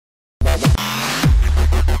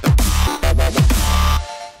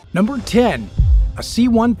Number 10. A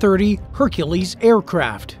C-130 Hercules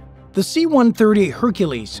aircraft. The C-130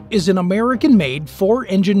 Hercules is an American-made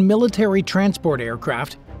four-engine military transport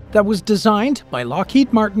aircraft that was designed by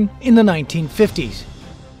Lockheed Martin in the 1950s.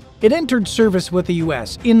 It entered service with the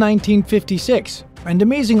US in 1956, and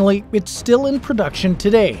amazingly, it's still in production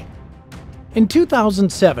today. In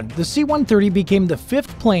 2007, the C-130 became the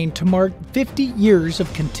fifth plane to mark 50 years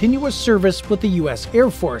of continuous service with the US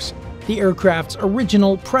Air Force, the aircraft's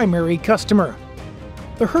original primary customer.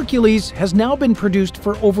 The Hercules has now been produced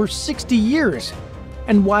for over 60 years,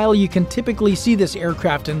 and while you can typically see this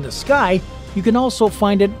aircraft in the sky, you can also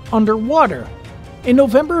find it underwater. In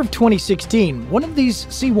November of 2016, one of these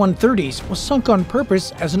C-130s was sunk on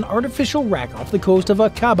purpose as an artificial wreck off the coast of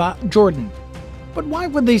Aqaba, Jordan. But why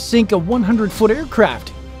would they sink a 100-foot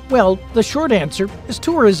aircraft? Well, the short answer is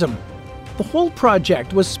tourism. The whole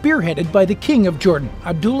project was spearheaded by the King of Jordan,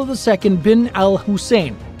 Abdullah II bin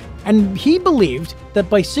al-Hussein, and he believed that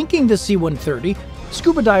by sinking the C-130,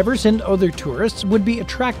 scuba divers and other tourists would be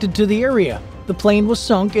attracted to the area. The plane was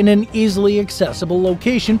sunk in an easily accessible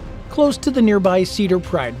location close to the nearby Cedar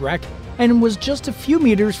Pride wreck and was just a few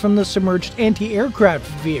meters from the submerged anti-aircraft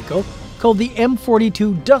vehicle called the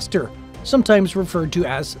M42 Duster, sometimes referred to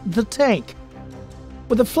as the tank.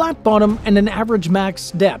 With a flat bottom and an average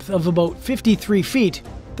max depth of about 53 feet,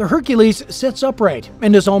 the Hercules sits upright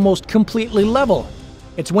and is almost completely level.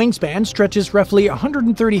 Its wingspan stretches roughly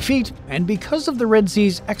 130 feet, and because of the Red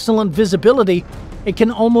Sea's excellent visibility, it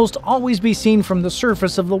can almost always be seen from the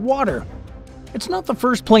surface of the water. It's not the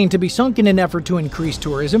first plane to be sunk in an effort to increase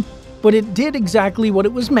tourism, but it did exactly what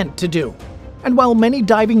it was meant to do. And while many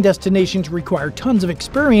diving destinations require tons of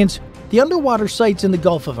experience, the underwater sites in the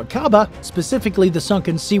Gulf of Aqaba, specifically the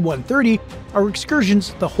sunken C-130, are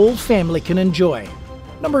excursions the whole family can enjoy.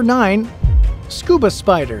 Number 9. Scuba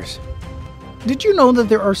spiders. Did you know that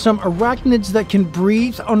there are some arachnids that can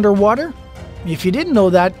breathe underwater? If you didn't know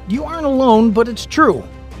that, you aren't alone, but it's true.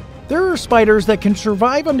 There are spiders that can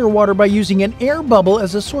survive underwater by using an air bubble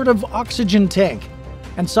as a sort of oxygen tank.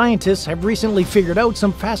 And scientists have recently figured out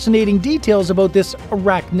some fascinating details about this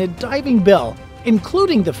arachnid diving bell,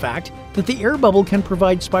 including the fact that the air bubble can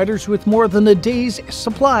provide spiders with more than a day's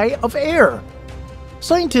supply of air.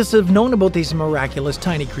 Scientists have known about these miraculous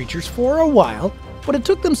tiny creatures for a while, but it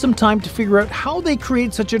took them some time to figure out how they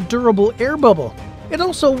create such a durable air bubble. It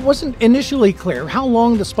also wasn't initially clear how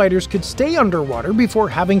long the spiders could stay underwater before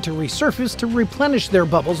having to resurface to replenish their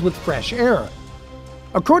bubbles with fresh air.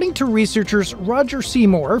 According to researchers Roger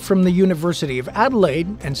Seymour from the University of Adelaide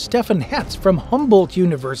and Stefan Hetz from Humboldt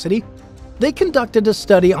University, they conducted a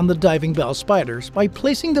study on the diving bell spiders by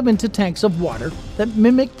placing them into tanks of water that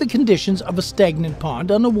mimicked the conditions of a stagnant pond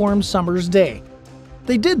on a warm summer's day.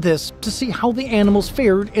 They did this to see how the animals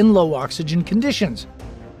fared in low oxygen conditions.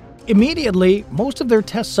 Immediately, most of their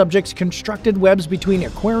test subjects constructed webs between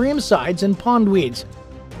aquarium sides and pond weeds.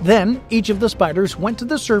 Then, each of the spiders went to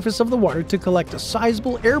the surface of the water to collect a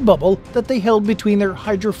sizable air bubble that they held between their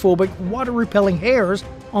hydrophobic, water-repelling hairs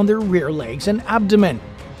on their rear legs and abdomen.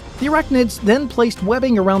 The arachnids then placed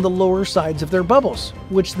webbing around the lower sides of their bubbles,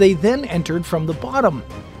 which they then entered from the bottom.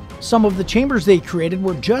 Some of the chambers they created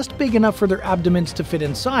were just big enough for their abdomens to fit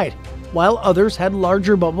inside, while others had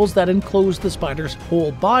larger bubbles that enclosed the spider's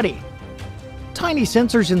whole body. Tiny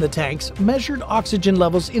sensors in the tanks measured oxygen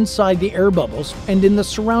levels inside the air bubbles and in the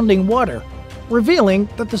surrounding water, revealing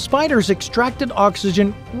that the spiders extracted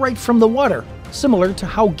oxygen right from the water, similar to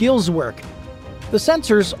how gills work. The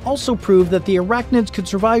sensors also proved that the arachnids could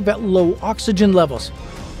survive at low oxygen levels.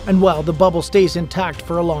 And while the bubble stays intact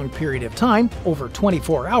for a long period of time, over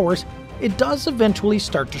 24 hours, it does eventually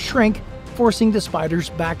start to shrink, forcing the spiders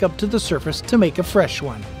back up to the surface to make a fresh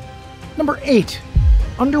one. Number 8.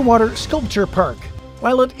 Underwater Sculpture Park.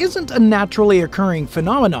 While it isn't a naturally occurring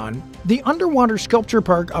phenomenon, the underwater sculpture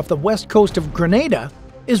park off the west coast of Grenada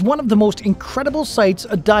is one of the most incredible sights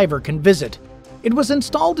a diver can visit. It was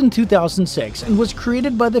installed in 2006 and was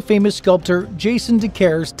created by the famous sculptor Jason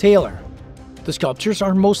DeCaires Taylor. The sculptures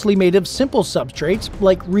are mostly made of simple substrates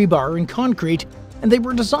like rebar and concrete, and they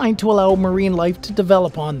were designed to allow marine life to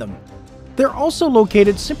develop on them. They're also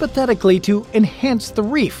located sympathetically to enhance the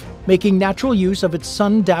reef, making natural use of its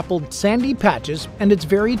sun-dappled sandy patches and its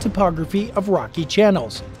varied topography of rocky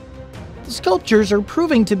channels. The sculptures are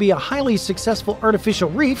proving to be a highly successful artificial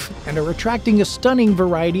reef and are attracting a stunning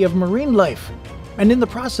variety of marine life. And in the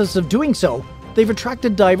process of doing so, they've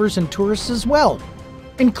attracted divers and tourists as well.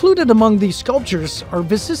 Included among these sculptures are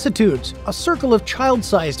vicissitudes, a circle of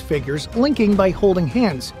child-sized figures linking by holding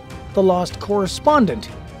hands, the lost correspondent,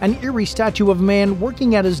 an eerie statue of a man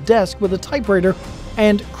working at his desk with a typewriter,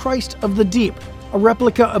 and Christ of the Deep, a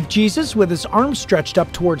replica of Jesus with his arms stretched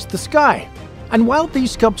up towards the sky. And while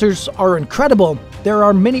these sculptures are incredible, there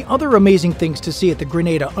are many other amazing things to see at the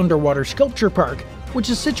Grenada Underwater Sculpture Park, which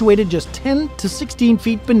is situated just 10 to 16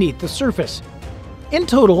 feet beneath the surface. In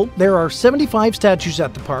total, there are 75 statues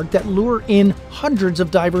at the park that lure in hundreds of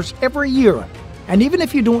divers every year. And even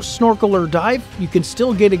if you don't snorkel or dive, you can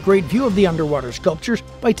still get a great view of the underwater sculptures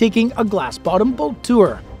by taking a glass-bottom boat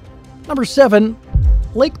tour. Number 7.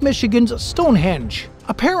 Lake Michigan's Stonehenge.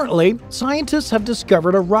 Apparently, scientists have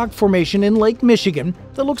discovered a rock formation in Lake Michigan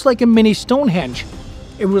that looks like a mini Stonehenge.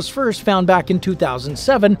 It was first found back in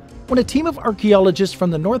 2007 when a team of archaeologists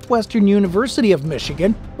from the Northwestern University of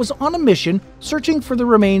Michigan was on a mission searching for the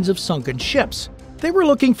remains of sunken ships. They were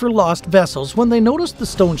looking for lost vessels when they noticed the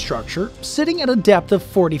stone structure sitting at a depth of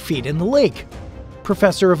 40 feet in the lake.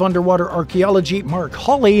 Professor of Underwater Archaeology Mark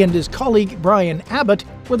Hawley and his colleague Brian Abbott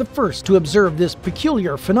were the first to observe this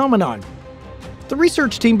peculiar phenomenon. The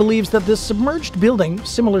research team believes that this submerged building,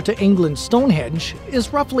 similar to England's Stonehenge,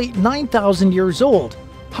 is roughly 9,000 years old.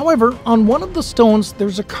 However, on one of the stones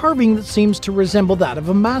there's a carving that seems to resemble that of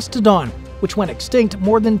a mastodon, which went extinct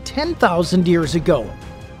more than 10,000 years ago.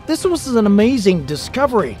 This was an amazing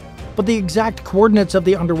discovery, but the exact coordinates of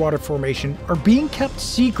the underwater formation are being kept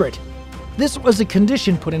secret. This was a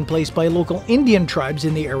condition put in place by local Indian tribes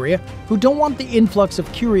in the area who don't want the influx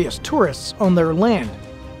of curious tourists on their land.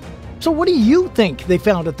 So what do you think they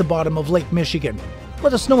found at the bottom of Lake Michigan?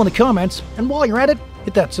 Let us know in the comments, and while you're at it,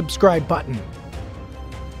 hit that subscribe button.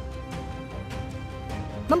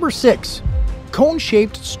 Number 6.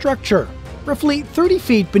 Cone-shaped structure. Roughly 30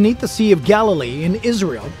 feet beneath the Sea of Galilee in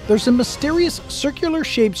Israel, there's a mysterious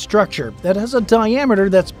circular-shaped structure that has a diameter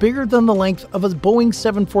that's bigger than the length of a Boeing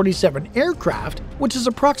 747 aircraft, which is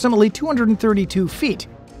approximately 232 feet.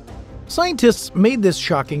 Scientists made this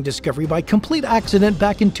shocking discovery by complete accident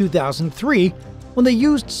back in 2003 when they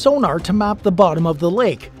used sonar to map the bottom of the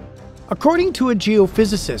lake. According to a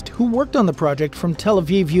geophysicist who worked on the project from Tel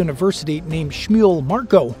Aviv University named Shmuel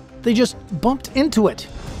Marco, they just bumped into it.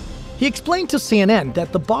 He explained to CNN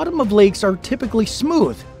that the bottom of lakes are typically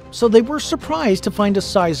smooth, so they were surprised to find a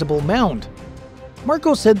sizable mound.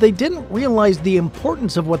 Marco said they didn't realize the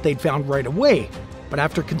importance of what they'd found right away, but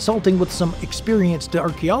after consulting with some experienced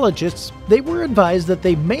archaeologists, they were advised that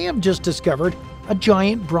they may have just discovered a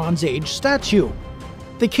giant Bronze Age statue.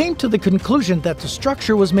 They came to the conclusion that the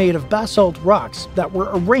structure was made of basalt rocks that were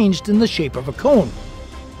arranged in the shape of a cone.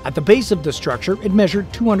 At the base of the structure, it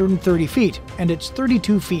measured 230 feet, and it's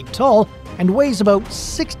 32 feet tall and weighs about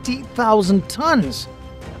 60,000 tons.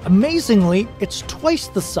 Amazingly, it's twice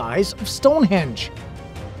the size of Stonehenge.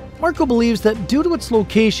 Marco believes that due to its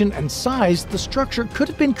location and size, the structure could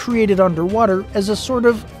have been created underwater as a sort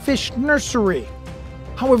of fish nursery.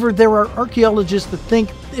 However, there are archaeologists that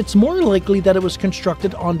think it's more likely that it was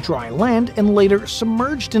constructed on dry land and later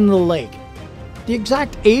submerged in the lake. The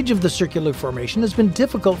exact age of the circular formation has been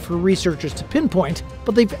difficult for researchers to pinpoint,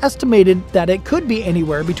 but they've estimated that it could be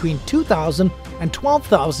anywhere between 2,000 and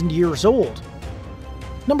 12,000 years old.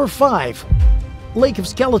 Number 5. Lake of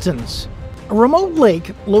Skeletons. A remote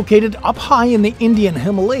lake located up high in the Indian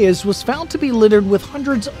Himalayas was found to be littered with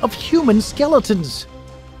hundreds of human skeletons.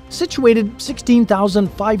 Situated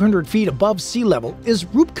 16,500 feet above sea level is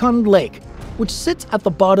Rupkund Lake, which sits at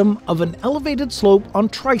the bottom of an elevated slope on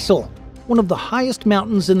Trysil, one of the highest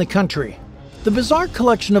mountains in the country. The bizarre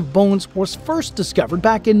collection of bones was first discovered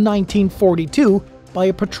back in 1942 by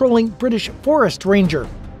a patrolling British forest ranger,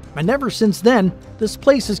 and ever since then, this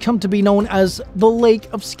place has come to be known as the Lake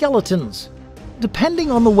of Skeletons. Depending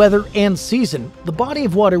on the weather and season, the body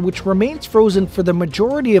of water, which remains frozen for the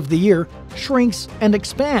majority of the year, shrinks and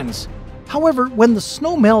expands. However, when the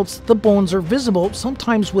snow melts, the bones are visible,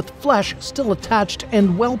 sometimes with flesh still attached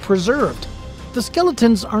and well preserved. The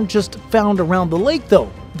skeletons aren't just found around the lake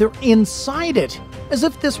though, they're inside it, as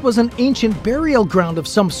if this was an ancient burial ground of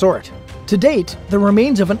some sort. To date, the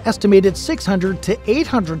remains of an estimated 600 to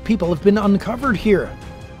 800 people have been uncovered here.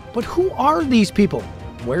 But who are these people?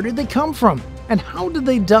 Where did they come from? And how did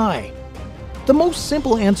they die? The most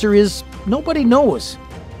simple answer is nobody knows.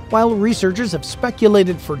 While researchers have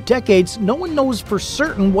speculated for decades, no one knows for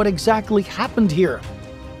certain what exactly happened here.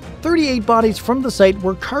 38 bodies from the site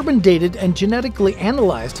were carbon dated and genetically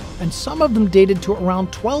analyzed, and some of them dated to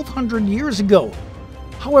around 1,200 years ago.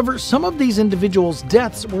 However, some of these individuals'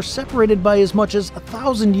 deaths were separated by as much as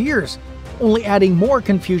 1,000 years, only adding more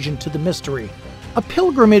confusion to the mystery. A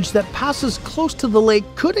pilgrimage that passes close to the lake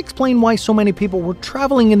could explain why so many people were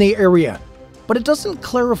traveling in the area, but it doesn't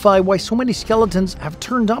clarify why so many skeletons have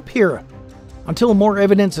turned up here. Until more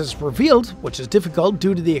evidence is revealed, which is difficult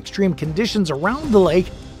due to the extreme conditions around the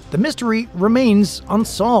lake, The mystery remains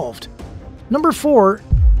unsolved. Number 4.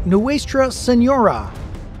 Nuestra Señora.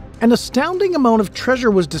 An astounding amount of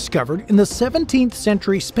treasure was discovered in the 17th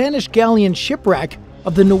century Spanish galleon shipwreck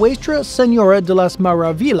of the Nuestra Señora de las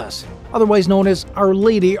Maravillas, otherwise known as Our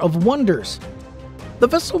Lady of Wonders. The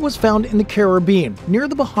vessel was found in the Caribbean, near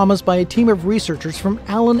the Bahamas, by a team of researchers from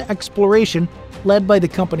Allen Exploration, led by the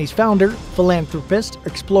company's founder, philanthropist,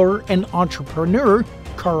 explorer, and entrepreneur,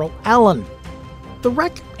 Carl Allen. The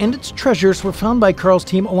wreck and its treasures were found by Carl's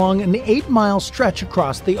team along an 8-mile stretch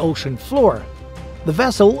across the ocean floor. The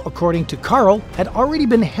vessel, according to Carl, had already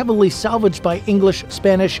been heavily salvaged by English,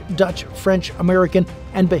 Spanish, Dutch, French, American,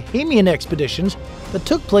 and Bahamian expeditions that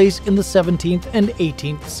took place in the 17th and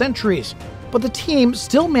 18th centuries. But the team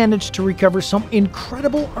still managed to recover some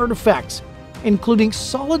incredible artifacts, including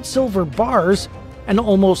solid silver bars, an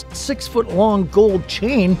almost 6-foot-long gold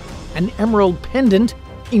chain, an emerald pendant,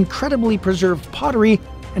 incredibly preserved pottery,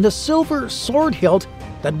 and a silver sword hilt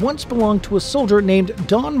that once belonged to a soldier named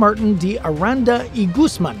Don Martin de Aranda y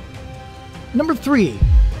Guzman. Number 3.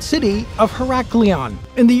 City of Heraklion.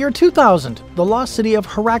 In the year 2000, the lost city of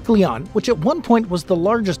Heraklion, which at one point was the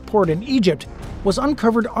largest port in Egypt, was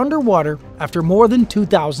uncovered underwater after more than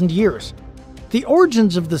 2,000 years. The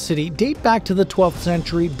origins of the city date back to the 12th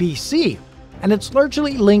century BC, and it's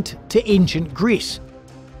largely linked to ancient Greece.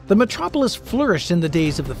 The metropolis flourished in the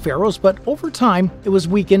days of the pharaohs, but over time it was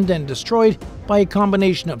weakened and destroyed by a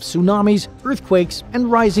combination of tsunamis, earthquakes,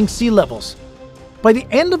 and rising sea levels. By the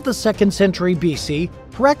end of the 2nd century BC,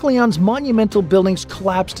 Heraklion's monumental buildings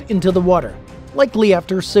collapsed into the water, likely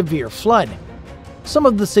after a severe flood. Some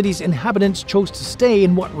of the city's inhabitants chose to stay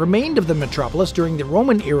in what remained of the metropolis during the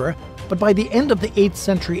Roman era, but by the end of the 8th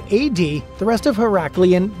century AD, the rest of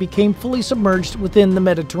Heraklion became fully submerged within the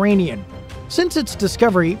Mediterranean. Since its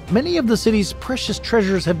discovery, many of the city's precious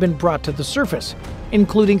treasures have been brought to the surface,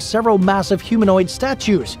 including several massive humanoid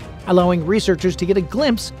statues, allowing researchers to get a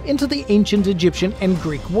glimpse into the ancient Egyptian and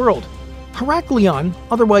Greek world. Heraklion,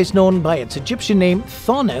 otherwise known by its Egyptian name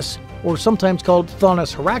Thonis, or sometimes called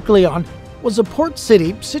Thonis Heraklion, was a port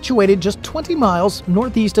city situated just 20 miles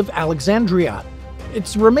northeast of Alexandria.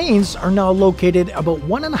 Its remains are now located about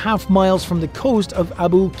 1.5 miles from the coast of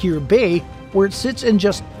Abu Qir Bay, where it sits in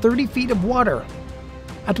just 30 feet of water.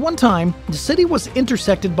 At one time, the city was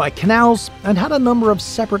intersected by canals and had a number of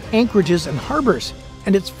separate anchorages and harbors,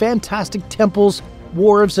 and its fantastic temples,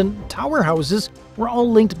 wharves, and tower houses were all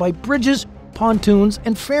linked by bridges, pontoons,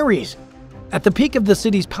 and ferries. At the peak of the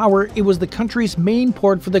city's power, it was the country's main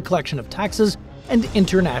port for the collection of taxes and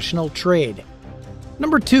international trade.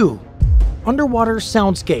 Number 2. Underwater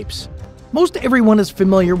soundscapes. Most everyone is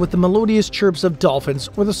familiar with the melodious chirps of dolphins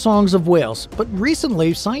or the songs of whales, but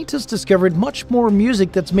recently scientists discovered much more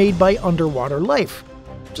music that's made by underwater life.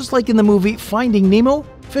 Just like in the movie Finding Nemo,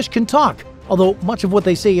 fish can talk, although much of what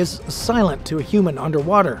they say is silent to a human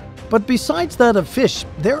underwater. But besides that of fish,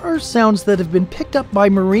 there are sounds that have been picked up by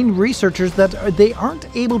marine researchers that they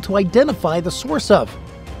aren't able to identify the source of.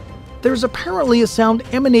 There's apparently a sound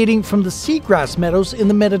emanating from the seagrass meadows in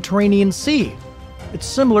the Mediterranean Sea. It's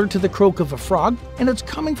similar to the croak of a frog, and it's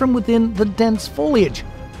coming from within the dense foliage,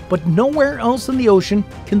 but nowhere else in the ocean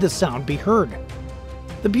can the sound be heard.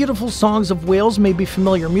 The beautiful songs of whales may be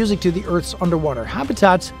familiar music to the Earth's underwater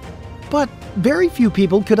habitats, but very few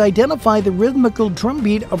people could identify the rhythmical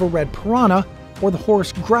drumbeat of a red piranha or the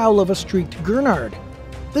hoarse growl of a streaked gurnard.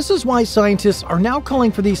 This is why scientists are now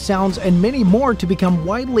calling for these sounds and many more to become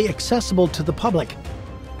widely accessible to the public.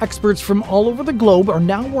 Experts from all over the globe are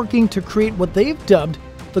now working to create what they've dubbed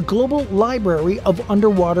the Global Library of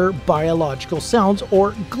Underwater Biological Sounds,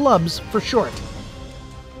 or GLUBS for short.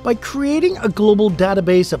 By creating a global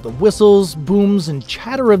database of the whistles, booms, and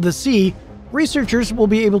chatter of the sea, researchers will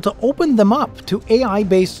be able to open them up to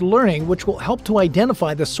AI-based learning, which will help to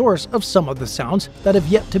identify the source of some of the sounds that have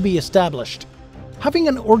yet to be established. Having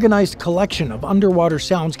an organized collection of underwater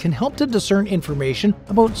sounds can help to discern information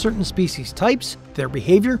about certain species types, their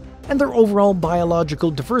behavior, and their overall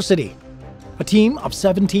biological diversity. A team of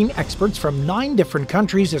 17 experts from 9 different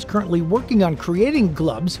countries is currently working on creating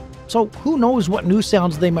GLUBS, so who knows what new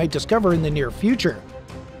sounds they might discover in the near future.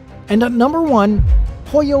 And at number 1,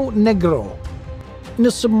 Hoyo Negro. In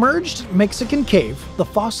a submerged Mexican cave, the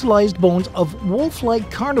fossilized bones of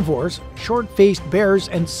wolf-like carnivores, short-faced bears,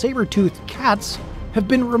 and saber-toothed cats have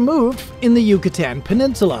been removed in the Yucatan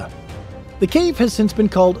Peninsula. The cave has since been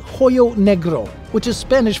called Hoyo Negro, which is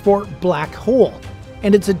Spanish for black hole,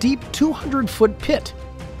 and it's a deep 200-foot pit.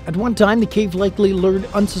 At one time, the cave likely lured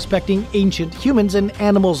unsuspecting ancient humans and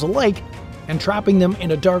animals alike, entrapping them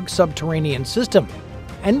in a dark subterranean system.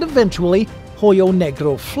 And eventually, Hoyo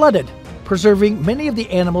Negro flooded, preserving many of the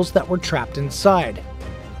animals that were trapped inside.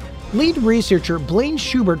 Lead researcher Blaine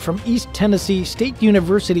Schubert from East Tennessee State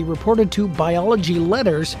University reported to Biology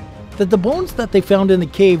Letters that the bones that they found in the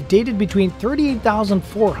cave dated between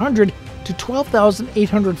 38,400 to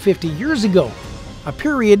 12,850 years ago, a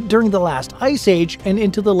period during the last Ice Age and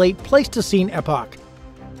into the late Pleistocene epoch.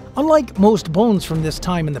 Unlike most bones from this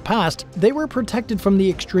time in the past, they were protected from the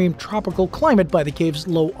extreme tropical climate by the cave's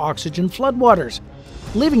low oxygen floodwaters,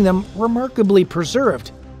 leaving them remarkably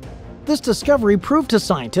preserved. This discovery proved to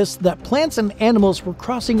scientists that plants and animals were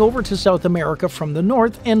crossing over to South America from the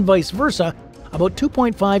north and vice versa about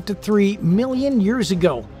 2.5 to 3 million years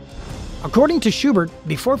ago. According to Schubert,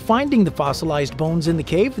 before finding the fossilized bones in the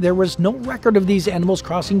cave, there was no record of these animals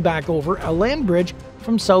crossing back over a land bridge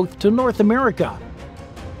from South to North America.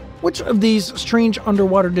 Which of these strange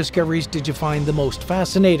underwater discoveries did you find the most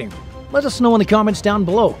fascinating? Let us know in the comments down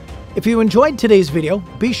below. If you enjoyed today's video,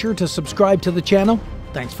 be sure to subscribe to the channel.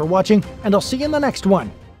 Thanks for watching, and I'll see you in the next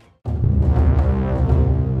one.